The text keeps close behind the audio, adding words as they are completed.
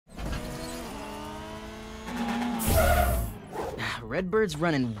Redbird's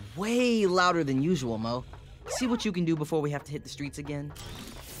running way louder than usual, Mo. See what you can do before we have to hit the streets again.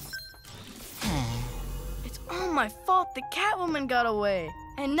 It's all my fault the Catwoman got away.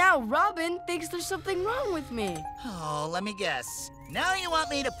 And now Robin thinks there's something wrong with me. Oh, let me guess. Now you want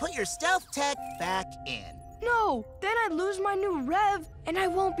me to put your stealth tech back in. No, then I'd lose my new Rev, and I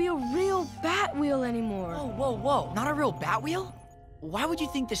won't be a real Batwheel anymore. Whoa, whoa, whoa, not a real Batwheel? Why would you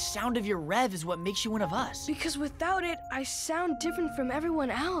think the sound of your Rev is what makes you one of us? Because without it, I sound different from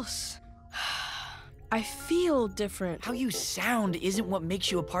everyone else. I feel different. How you sound isn't what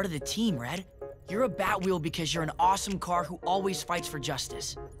makes you a part of the team, Red. You're a Batwheel because you're an awesome car who always fights for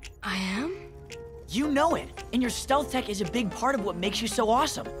justice. I am? You know it, and your stealth tech is a big part of what makes you so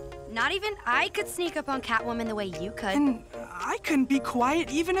awesome. Not even I could sneak up on Catwoman the way you could. And I couldn't be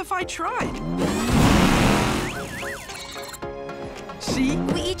quiet even if I tried. See?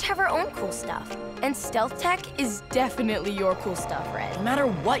 We each have our own cool stuff. And stealth tech is definitely your cool stuff, Red. No matter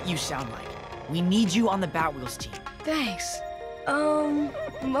what you sound like, we need you on the Batwheels team. Thanks.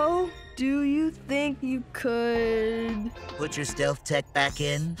 Mo, do you think you could... Put your stealth tech back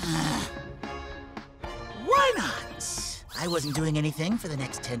in? Why not? I wasn't doing anything for the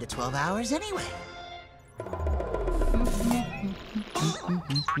next 10 to 12 hours anyway.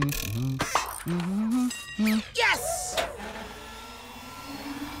 Yes!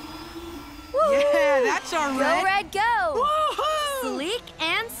 Yeah, that's our Go, Red. Red, go! Woohoo! Sleek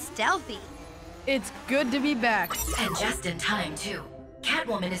and stealthy. It's good to be back. And just in time, too.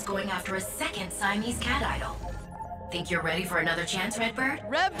 Catwoman is going after a second Siamese cat idol. Think you're ready for another chance, Redbird?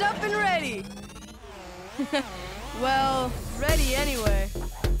 Revved up and ready. Well, ready anyway.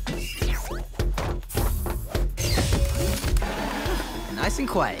 Nice and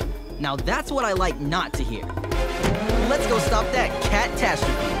quiet. Now that's what I like not to hear. Let's go stop that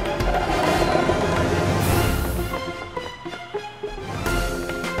catastrophe.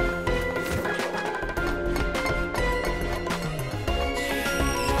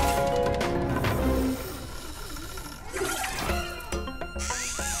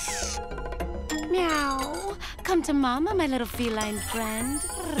 Meow. Come to Mama, my little feline friend.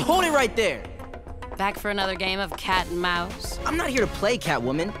 Hold it right there. Back for another game of cat and mouse? I'm not here to play,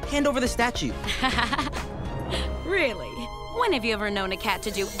 Catwoman. Hand over the statue. Really? When have you ever known a cat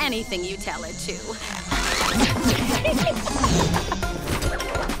to do anything you tell it to?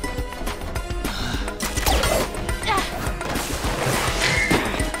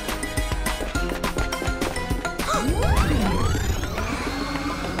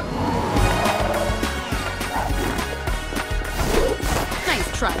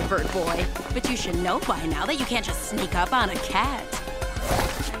 Nice try, Bird Boy. But you should know by now that you can't just sneak up on a cat.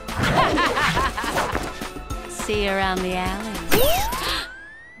 See you around the alley.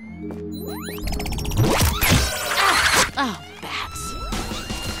 Oh, bats.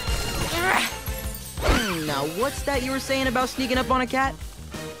 Now, what's that you were saying about sneaking up on a cat?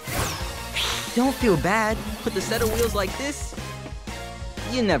 Don't feel bad. With a set of wheels like this,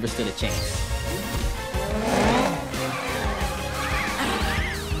 you never stood a chance.